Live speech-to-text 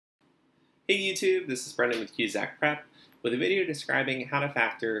Hey YouTube, this is Brendan with Cusack Prep with a video describing how to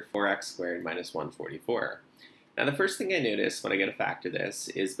factor 4x squared minus 144. Now the first thing I notice when I go to factor this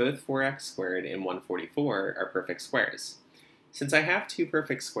is both 4x squared and 144 are perfect squares. Since I have two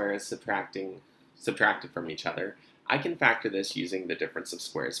perfect squares subtracted from each other, I can factor this using the difference of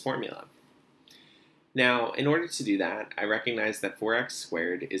squares formula. Now, in order to do that, I recognize that 4x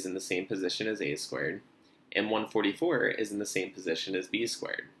squared is in the same position as a squared, and 144 is in the same position as b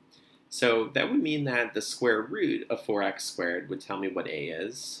squared. So that would mean that the square root of 4x squared would tell me what a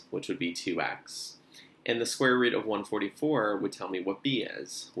is, which would be 2x, and the square root of 144 would tell me what b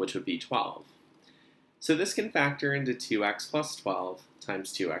is, which would be 12. So this can factor into 2x plus 12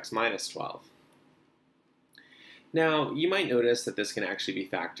 times 2x minus 12. Now, you might notice that this can actually be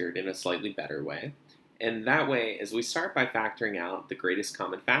factored in a slightly better way. And that way is we start by factoring out the greatest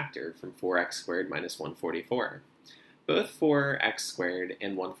common factor from 4x squared minus 144. Both 4x squared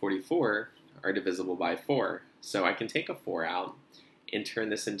and 144 are divisible by 4, so I can take a 4 out and turn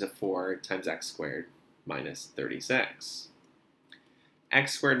this into 4 times x squared minus 36.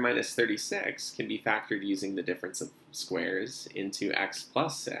 X squared minus 36 can be factored using the difference of squares into x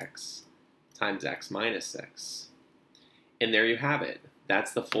plus 6 times x minus 6. And there you have it.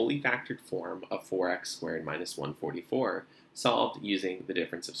 That's the fully factored form of 4x squared minus 144 solved using the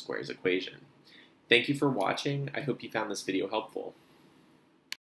difference of squares equation. Thank you for watching. I hope you found this video helpful.